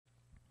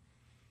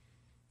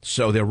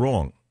So they're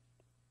wrong.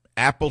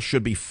 Apple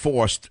should be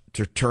forced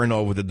to turn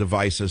over the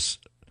device's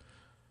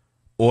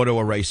auto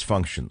erase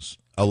functions,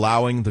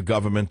 allowing the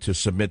government to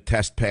submit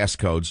test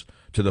passcodes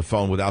to the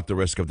phone without the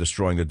risk of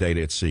destroying the data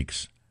it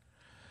seeks.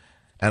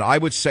 And I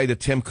would say that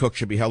Tim Cook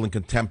should be held in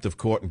contempt of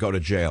court and go to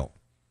jail.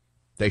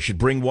 They should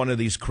bring one of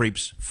these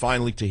creeps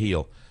finally to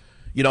heel.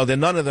 You know,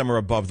 none of them are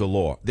above the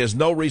law. There's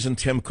no reason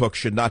Tim Cook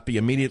should not be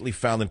immediately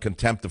found in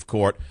contempt of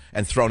court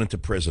and thrown into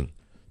prison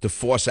to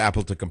force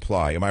Apple to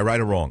comply. Am I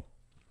right or wrong?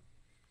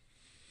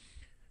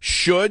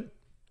 Should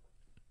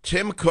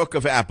Tim Cook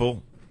of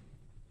Apple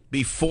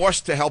be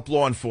forced to help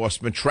law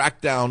enforcement track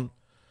down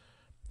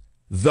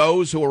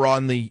those who are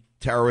on the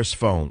terrorist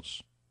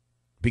phones?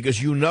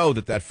 Because you know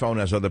that phone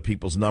has other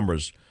people's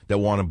numbers that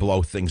want to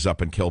blow things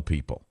up and kill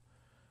people.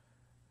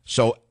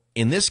 So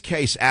in this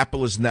case,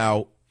 Apple is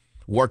now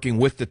working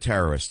with the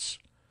terrorists.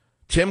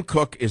 Tim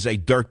Cook is a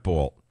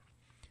dirtball.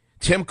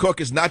 Tim Cook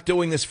is not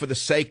doing this for the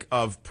sake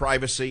of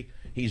privacy.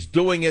 He's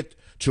doing it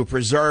to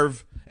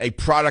preserve a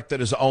product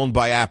that is owned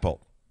by Apple.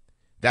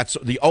 That's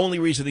the only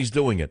reason he's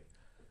doing it.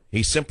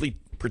 He's simply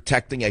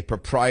protecting a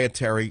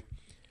proprietary,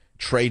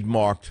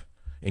 trademarked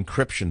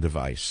encryption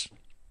device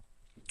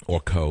or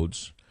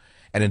codes.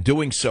 And in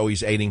doing so,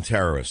 he's aiding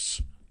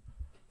terrorists.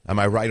 Am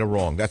I right or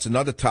wrong? That's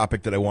another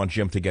topic that I want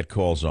Jim to get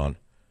calls on.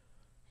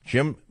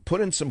 Jim, put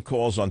in some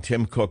calls on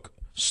Tim Cook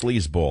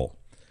sleazeball.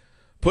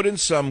 Put in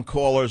some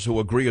callers who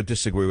agree or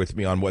disagree with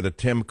me on whether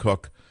Tim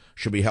Cook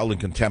should be held in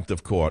contempt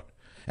of court,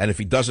 and if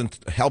he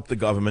doesn't help the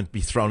government, be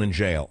thrown in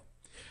jail.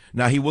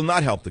 Now, he will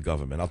not help the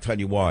government. I'll tell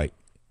you why.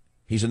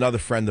 He's another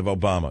friend of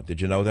Obama. Did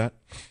you know that?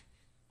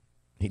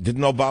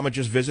 Didn't Obama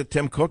just visit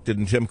Tim Cook?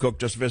 Didn't Tim Cook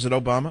just visit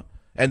Obama?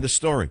 End of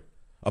story.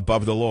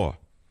 Above the law.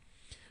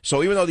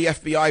 So even though the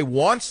FBI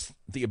wants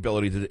the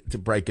ability to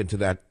break into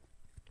that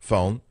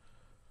phone,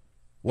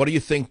 what do you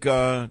think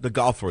the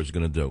golfer is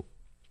going to do?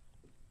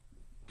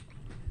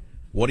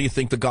 What do you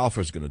think the golfer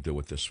is going to do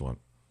with this one?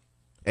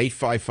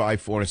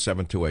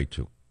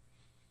 855-407-282.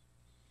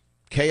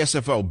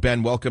 KSFO,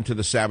 Ben, welcome to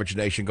the Savage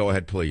Nation. Go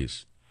ahead,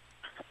 please.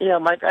 Yeah,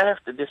 Mike, I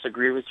have to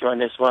disagree with you on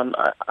this one.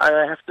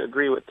 I have to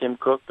agree with Tim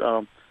Cook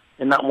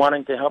in not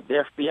wanting to help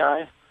the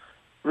FBI.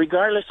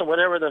 Regardless of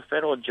whatever the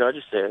federal judge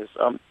says,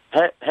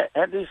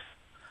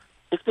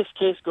 if this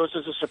case goes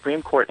to the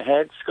Supreme Court,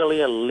 had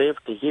Scalia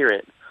lived to hear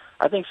it,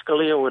 I think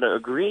Scalia would have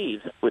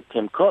agreed with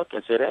Tim Cook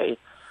and said, hey,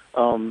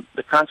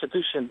 the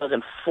Constitution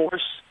doesn't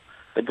force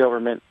the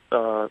government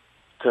to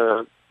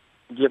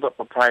give up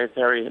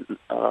proprietary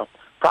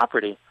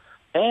property.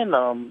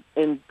 And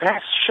in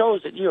past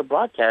shows that you have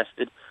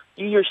broadcasted,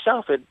 you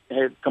yourself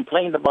had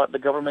complained about the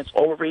government's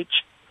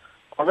overreach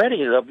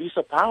already, the abuse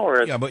of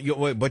power. Yeah, but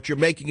you're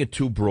making it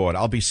too broad.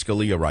 I'll be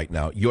Scalia right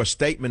now. Your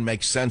statement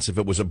makes sense if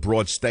it was a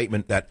broad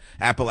statement that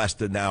Apple has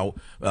to now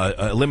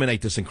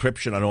eliminate this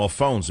encryption on all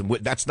phones. And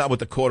that's not what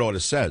the court order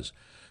says.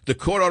 The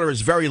court order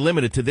is very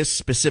limited to this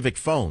specific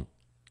phone.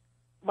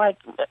 Mike,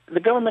 the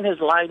government has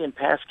lied in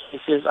past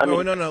cases.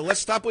 No. Let's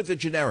stop with the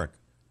generic.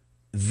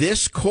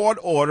 This court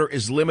order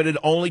is limited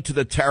only to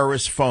the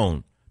terrorist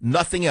phone,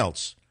 nothing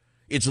else.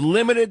 It's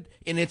limited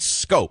in its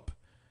scope.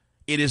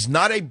 It is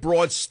not a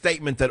broad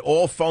statement that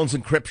all phones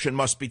encryption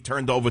must be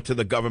turned over to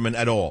the government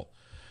at all.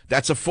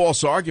 That's a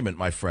false argument,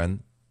 my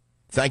friend.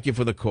 Thank you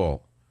for the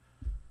call.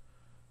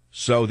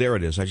 So there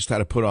it is. I just had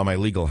to put on my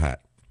legal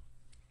hat.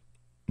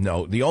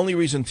 No, the only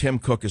reason Tim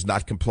Cook is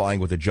not complying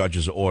with the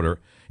judge's order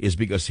is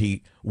because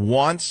he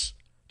wants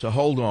to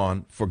hold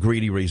on for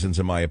greedy reasons,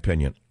 in my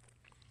opinion.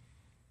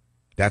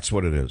 That's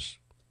what it is.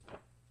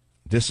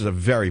 This is a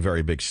very,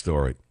 very big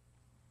story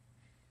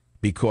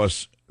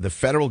because the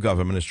federal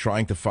government is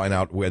trying to find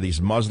out where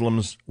these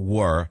Muslims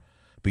were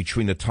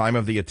between the time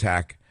of the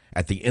attack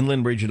at the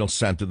Inland Regional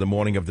Center the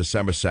morning of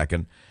December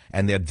 2nd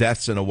and their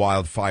deaths in a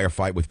wild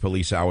firefight with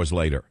police hours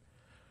later.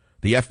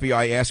 The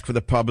FBI asked for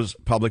the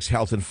public's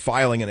help in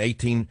filling in an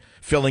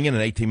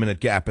 18-minute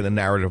gap in the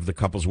narrative of the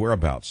couple's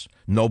whereabouts.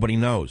 Nobody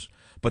knows.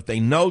 But they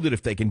know that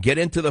if they can get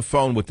into the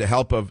phone with the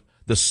help of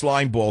the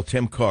slimeball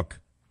Tim Cook,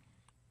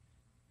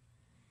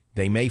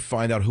 they may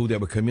find out who they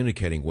were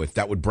communicating with.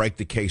 That would break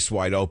the case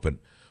wide open.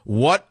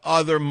 What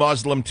other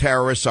Muslim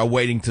terrorists are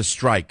waiting to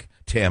strike,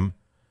 Tim?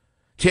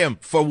 Tim,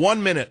 for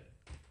 1 minute.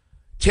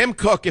 Tim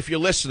Cook, if you're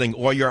listening,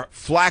 or your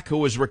flack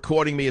who is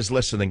recording me is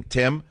listening,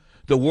 Tim,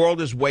 the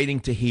world is waiting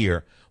to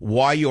hear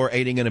why you're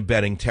aiding and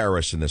abetting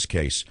terrorists in this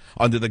case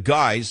under the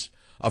guise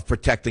of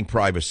protecting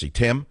privacy.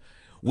 Tim,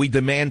 we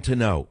demand to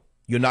know.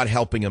 You're not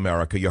helping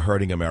America. You're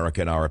hurting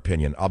America, in our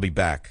opinion. I'll be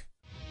back.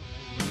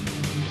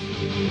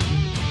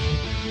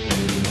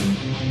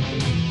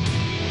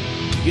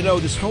 You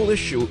know, this whole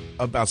issue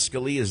about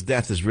Scalia's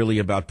death is really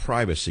about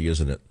privacy,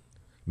 isn't it?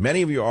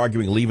 Many of you are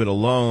arguing, leave it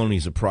alone.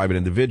 He's a private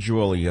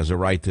individual. He has a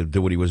right to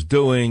do what he was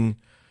doing.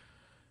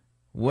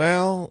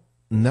 Well,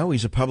 no,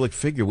 he's a public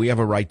figure. We have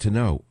a right to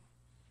know,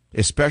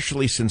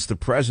 especially since the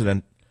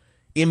president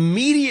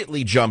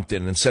immediately jumped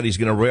in and said he's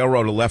going to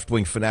railroad a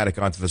left-wing fanatic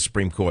onto the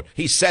Supreme Court.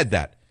 He said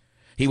that.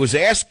 He was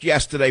asked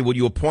yesterday, would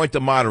you appoint a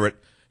moderate?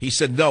 He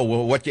said, no.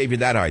 Well, what gave you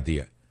that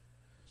idea?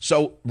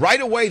 So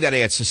right away that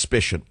adds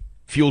suspicion,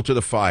 fuel to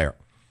the fire.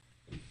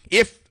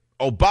 If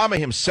Obama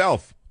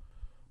himself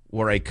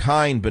were a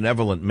kind,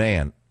 benevolent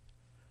man,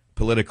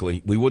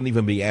 politically, we wouldn't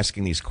even be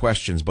asking these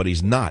questions, but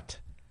he's not.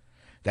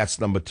 That's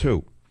number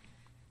two.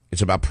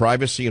 It's about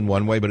privacy in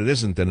one way, but it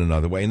isn't in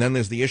another way. And then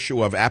there's the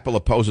issue of Apple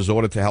opposes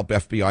order to help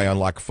FBI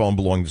unlock phone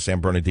belonging to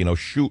San Bernardino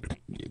shooter.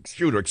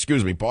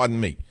 Pardon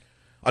me.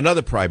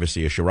 Another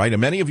privacy issue, right?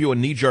 And many of you are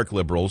knee-jerk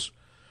liberals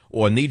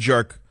or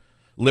knee-jerk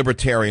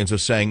libertarians are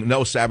saying,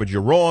 no, Savage,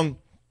 you're wrong.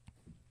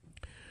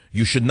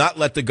 You should not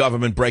let the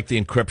government break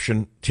the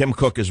encryption. Tim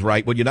Cook is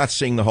right. Well, you're not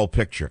seeing the whole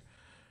picture.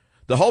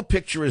 The whole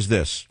picture is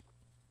this.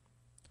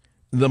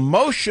 The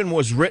motion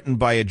was written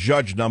by a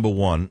judge, number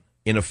one,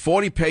 in a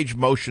 40-page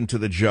motion to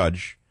the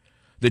judge.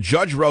 The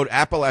judge wrote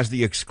Apple as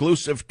the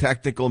exclusive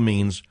technical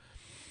means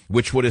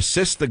which would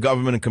assist the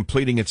government in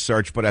completing its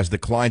search, but has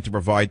declined to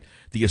provide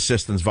the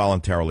assistance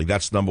voluntarily.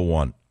 That's number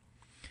one.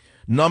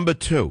 Number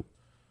two,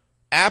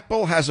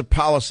 Apple has a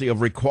policy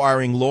of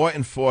requiring law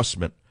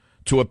enforcement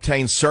to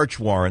obtain search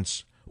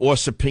warrants or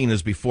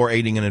subpoenas before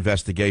aiding in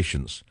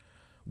investigations,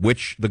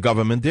 which the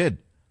government did.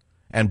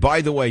 And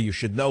by the way, you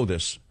should know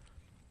this.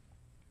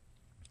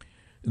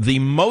 The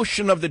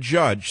motion of the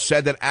judge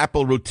said that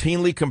Apple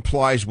routinely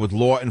complies with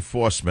law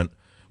enforcement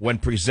when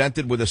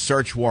presented with a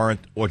search warrant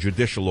or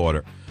judicial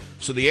order.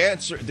 So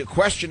the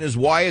question is,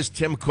 why is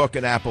Tim Cook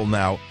and Apple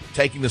now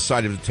taking the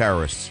side of the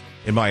terrorists,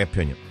 in my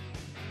opinion?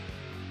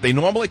 They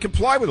normally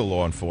comply with the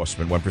law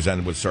enforcement when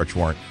presented with a search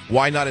warrant.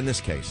 Why not in this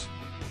case?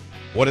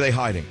 What are they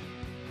hiding?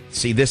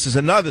 See, this is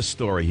another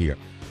story here.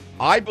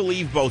 I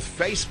believe both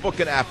Facebook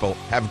and Apple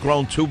have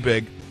grown too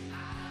big,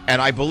 and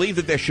I believe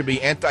that there should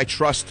be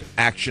antitrust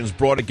actions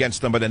brought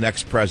against them by the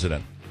next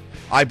president.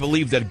 I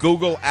believe that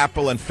Google,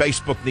 Apple, and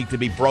Facebook need to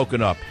be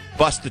broken up.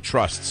 Bust the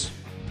trusts.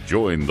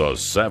 Join the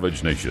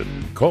Savage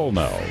Nation. Call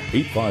now,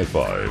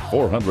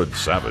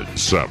 855-400-SAVAGE.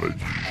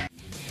 Savage.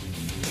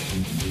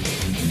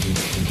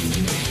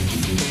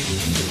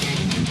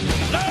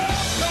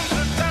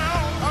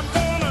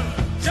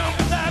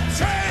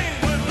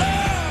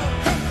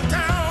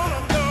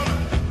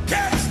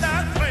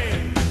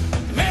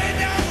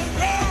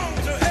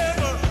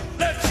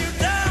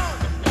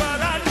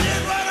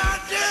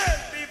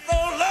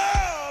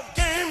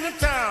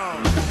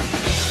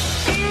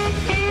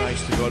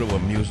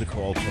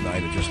 Hall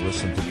tonight and just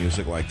listen to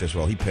music like this.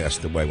 Well, he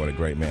passed away. What a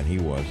great man he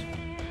was.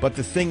 But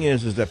the thing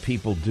is that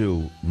people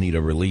do need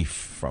a relief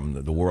from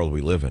the world we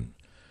live in.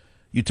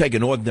 You take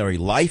an ordinary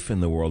life in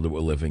the world that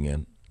we're living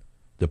in,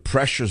 the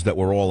pressures that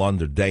we're all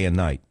under day and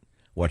night.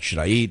 What should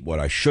I eat? What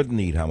I shouldn't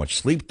eat? How much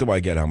sleep do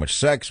I get? How much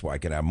sex? Well, I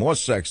can have more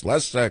sex,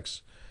 less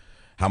sex.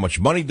 How much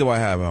money do I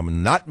have?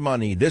 Not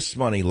money, this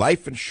money,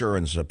 life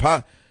insurance. You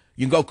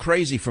can go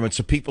crazy from it.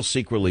 So people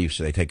seek relief.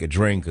 So they take a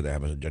drink or they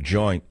have a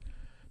joint.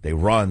 They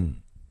run.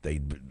 They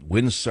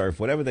windsurf,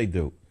 whatever they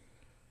do.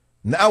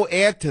 Now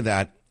add to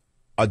that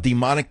a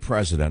demonic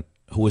president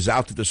who is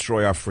out to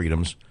destroy our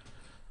freedoms,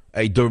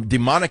 a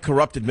demonic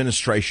corrupt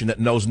administration that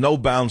knows no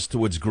bounds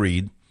to its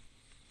greed.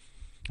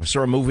 I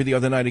saw a movie the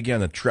other night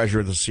again, The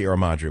Treasure of the Sierra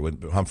Madre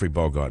with Humphrey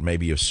Bogart.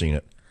 Maybe you've seen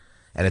it.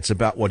 And it's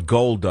about what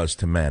gold does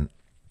to men.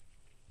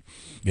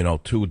 You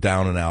know, two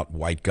down and out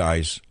white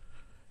guys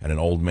and an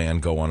old man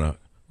go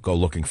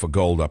looking for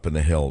gold up in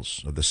the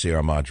hills of the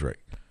Sierra Madre.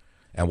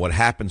 And what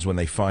happens when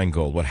they find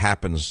gold, what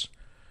happens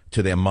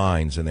to their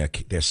minds and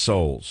their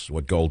souls,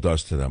 what gold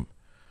does to them.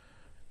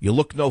 You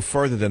look no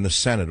further than the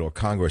Senate or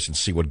Congress and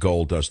see what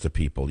gold does to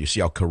people. You see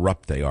how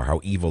corrupt they are, how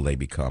evil they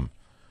become.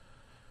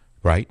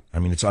 Right? I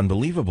mean, it's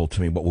unbelievable to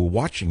me what we're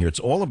watching here. It's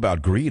all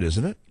about greed,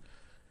 isn't it?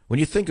 When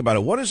you think about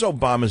it, what is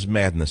Obama's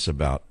madness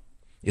about?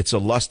 It's a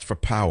lust for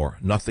power,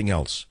 nothing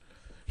else.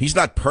 He's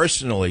not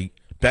personally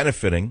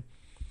benefiting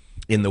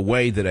in the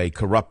way that a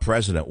corrupt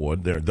president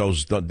would.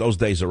 Those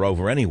days are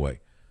over anyway,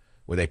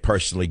 where they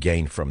personally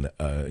gain from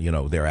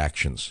their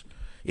actions.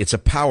 It's a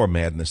power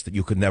madness that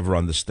you could never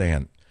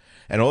understand.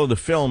 And although the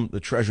film, The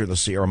Treasure of the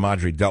Sierra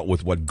Madre, dealt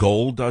with what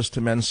gold does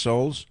to men's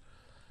souls,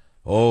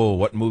 oh,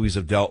 what movies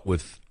have dealt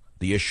with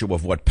the issue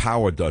of what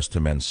power does to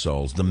men's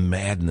souls, the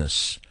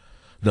madness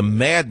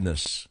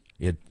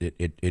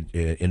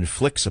it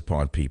inflicts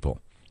upon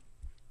people.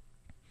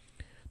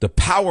 The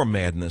power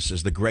madness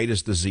is the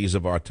greatest disease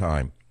of our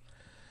time.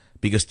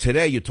 Because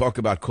today you talk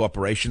about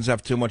corporations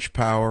have too much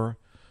power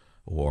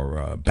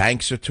or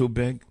banks are too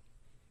big.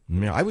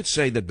 I would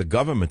say that the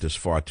government is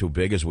far too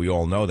big, as we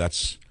all know.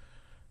 That's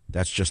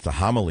just a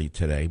homily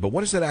today. But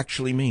what does that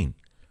actually mean?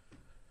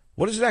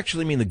 What does it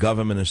actually mean the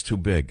government is too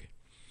big?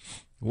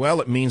 Well,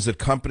 it means that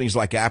companies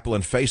like Apple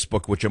and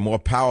Facebook, which are more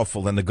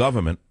powerful than the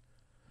government,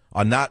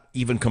 are not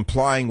even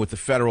complying with the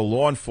federal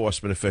law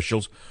enforcement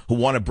officials who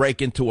want to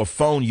break into a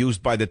phone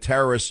used by the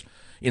terrorists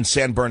in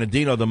San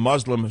Bernardino, the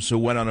Muslims who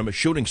went on a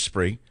shooting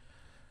spree.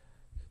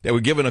 They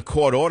were given a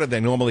court order. They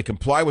normally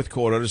comply with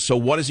court orders. So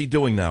what is he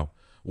doing now?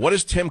 What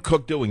is Tim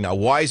Cook doing now?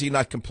 Why is he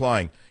not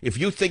complying? If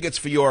you think it's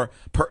for your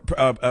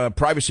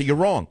privacy, you're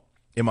wrong,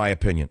 in my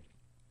opinion.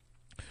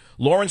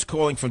 Lauren's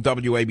calling from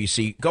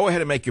WABC. Go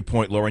ahead and make your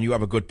point, Lauren. You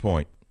have a good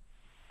point.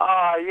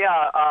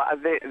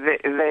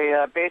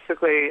 They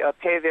basically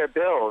pay their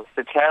bills,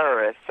 the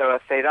terrorists. So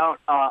if they don't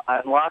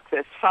unlock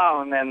this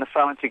phone, then the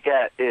phone to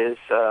get is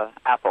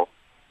Apple.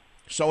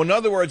 So in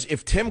other words,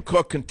 if Tim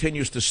Cook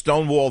continues to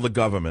stonewall the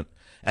government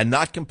and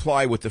not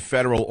comply with the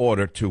federal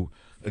order to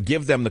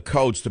give them the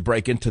codes to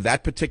break into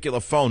that particular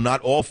phone,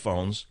 not all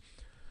phones,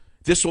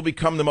 this will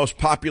become the most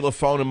popular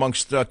phone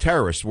amongst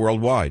terrorists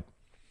worldwide.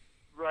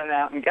 Run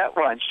out and get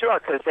one, sure,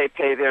 because they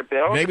pay their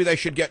bills. Maybe they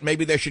should get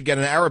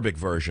an Arabic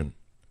version,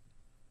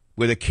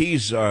 where the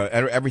keys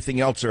and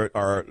everything else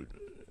are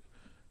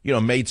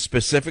made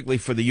specifically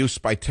for the use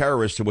by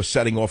terrorists who were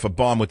setting off a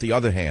bomb with the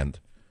other hand.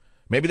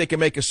 Maybe they can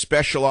make a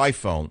special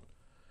iPhone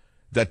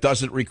that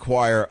doesn't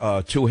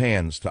require two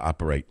hands to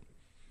operate.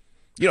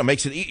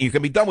 Makes it you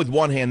can be done with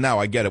one hand now.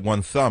 I get it,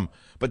 one thumb,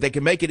 but they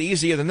can make it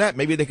easier than that.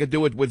 Maybe they could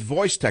do it with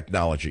voice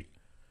technology.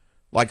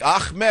 Like,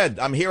 Ahmed,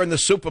 I'm here in the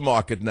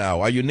supermarket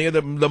now. Are you near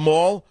the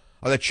mall?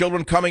 Are the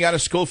children coming out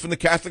of school from the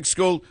Catholic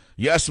school?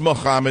 Yes,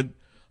 Mohammed.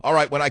 All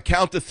right, when I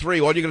count to three,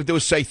 all you're going to do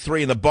is say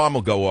three and the bomb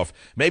will go off.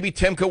 Maybe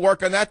Tim could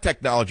work on that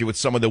technology with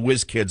some of the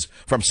whiz kids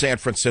from San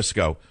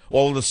Francisco.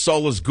 All of the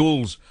soulless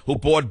ghouls who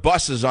board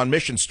buses on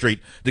Mission Street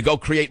to go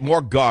create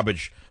more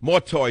garbage,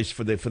 more toys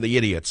for the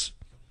idiots.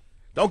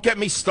 Don't get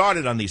me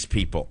started on these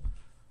people.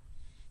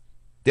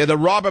 They're the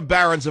robber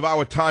barons of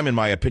our time, in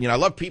my opinion. I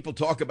love people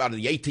talk about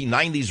the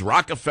 1890s,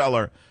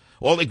 Rockefeller,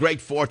 all the great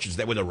fortunes.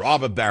 They were the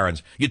robber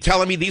barons. You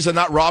telling me these are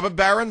not robber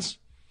barons?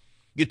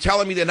 You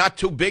telling me they're not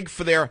too big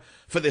for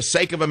the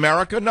sake of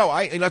America? No,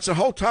 that's a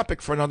whole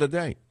topic for another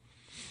day.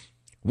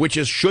 Which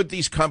is, should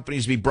these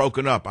companies be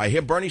broken up? I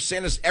hear Bernie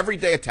Sanders every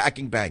day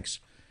attacking banks.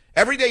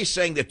 Every day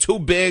saying they're too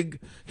big,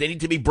 they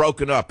need to be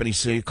broken up. And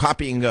he's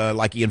copying,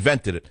 like he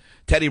invented it,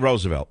 Teddy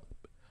Roosevelt.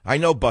 I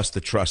know Bust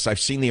the Trust. I've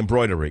seen the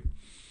embroidery.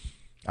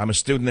 I'm a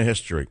student of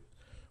history.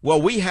 Well,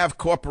 we have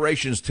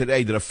corporations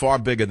today that are far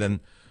bigger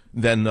than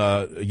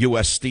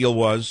U.S. Steel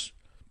was,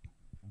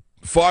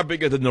 far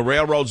bigger than the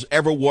railroads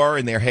ever were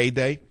in their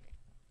heyday.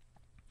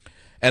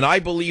 And I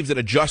believe that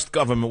a just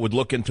government would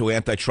look into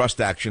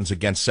antitrust actions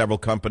against several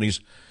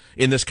companies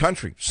in this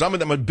country. Some of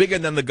them are bigger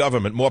than the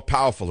government, more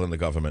powerful than the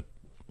government.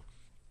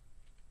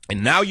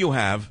 And now you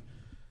have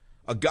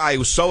a guy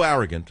who's so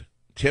arrogant,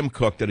 Tim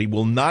Cook, that he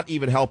will not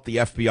even help the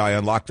FBI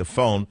unlock the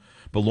phone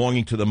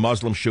belonging to the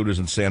Muslim shooters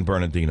in San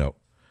Bernardino.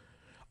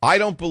 I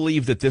don't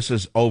believe that this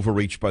is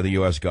overreach by the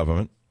U.S.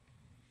 government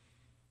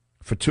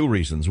for two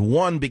reasons.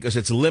 One, because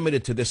it's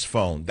limited to this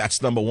phone.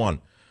 That's number one.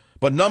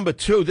 But number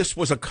two, this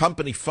was a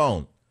company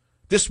phone.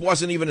 This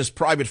wasn't even his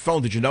private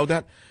phone. Did you know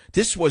that?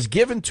 This was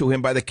given to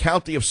him by the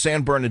county of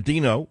San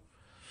Bernardino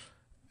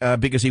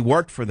because he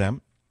worked for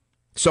them.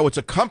 So it's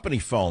a company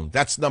phone.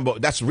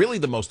 That's really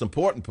the most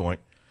important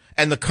point.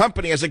 And the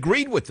company has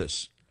agreed with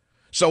this.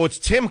 So it's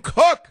Tim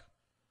Cook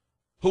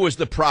who is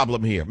the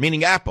problem here,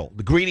 meaning Apple,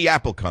 the greedy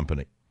Apple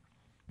company.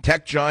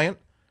 Tech giant.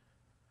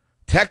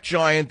 Tech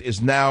giant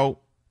is now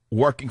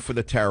working for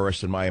the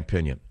terrorists, in my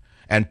opinion.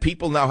 And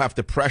people now have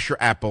to pressure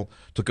Apple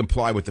to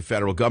comply with the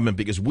federal government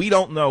because we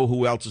don't know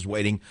who else is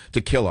waiting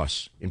to kill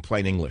us, in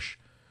plain English.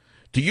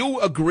 Do you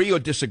agree or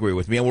disagree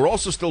with me? And we're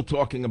also still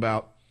talking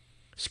about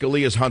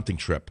Scalia's hunting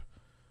trip,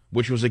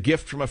 which was a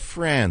gift from a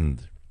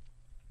friend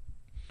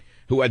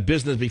who had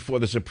business before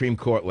the Supreme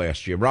Court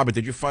last year. Robert,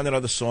 did you find that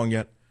other song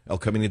yet? El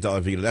Camino de la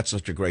Vida. That's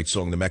such a great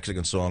song, the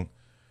Mexican song.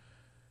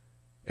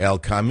 El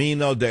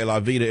Camino de la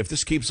Vida. If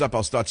this keeps up,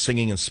 I'll start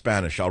singing in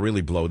Spanish. I'll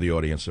really blow the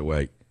audience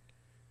away.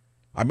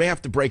 I may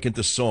have to break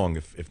into song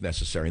if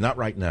necessary. Not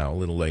right now, a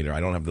little later. I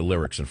don't have the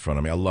lyrics in front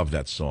of me. I love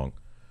that song.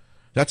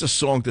 That's a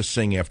song to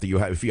sing after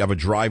if you have a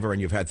driver and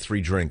you've had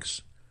 3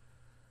 drinks.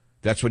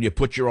 That's when you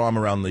put your arm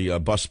around the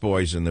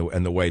busboys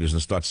and the waiters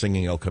and start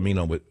singing El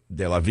Camino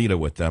de la Vida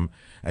with them,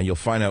 and you'll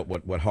find out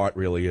what heart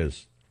really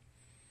is.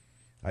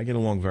 I get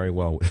along very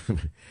well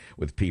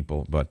with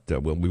people, but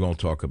we won't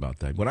talk about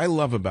that. What I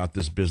love about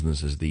this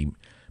business is the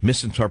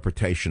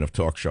misinterpretation of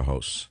talk show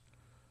hosts.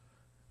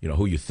 You know,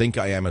 who you think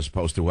I am as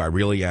opposed to who I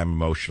really am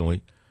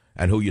emotionally,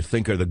 and who you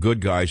think are the good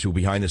guys who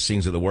behind the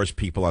scenes are the worst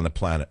people on the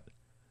planet.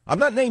 I'm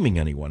not naming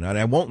anyone, and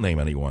I won't name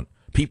anyone.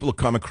 People who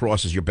come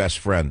across as your best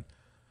friend.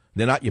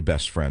 They're not your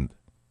best friend.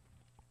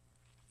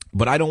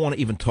 But I don't want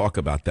to even talk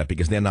about that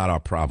because they're not our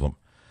problem.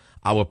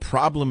 Our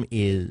problem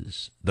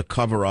is the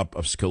cover-up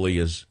of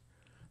Scalia's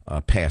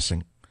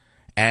passing.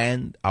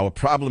 And our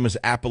problem is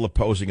Apple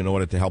opposing in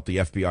order to help the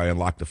FBI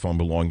unlock the phone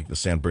belonging to the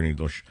San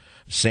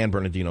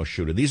Bernardino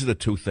shooter. These are the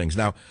two things.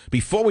 Now,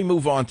 before we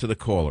move on to the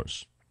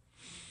callers,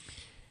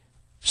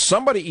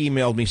 somebody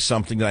emailed me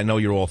something that I know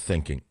you're all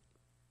thinking.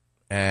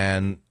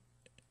 And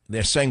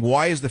they're saying,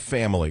 why is the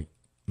family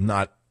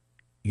not,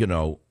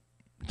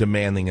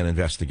 demanding an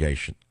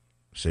investigation?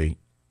 See?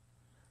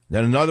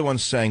 Then another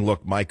one's saying,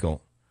 look,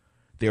 Michael,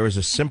 there is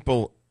a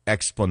simple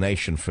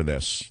explanation for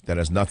this that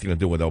has nothing to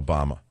do with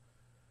Obama.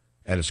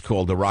 And it's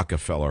called the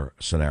Rockefeller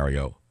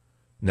scenario.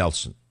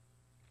 Nelson.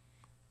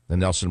 The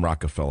Nelson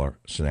Rockefeller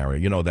scenario.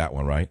 You know that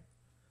one, right?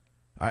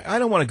 I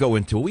don't want to go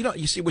into it.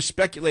 You see, we're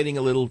speculating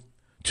a little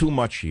too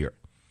much here.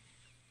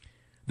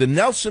 The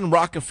Nelson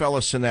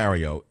Rockefeller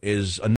scenario is a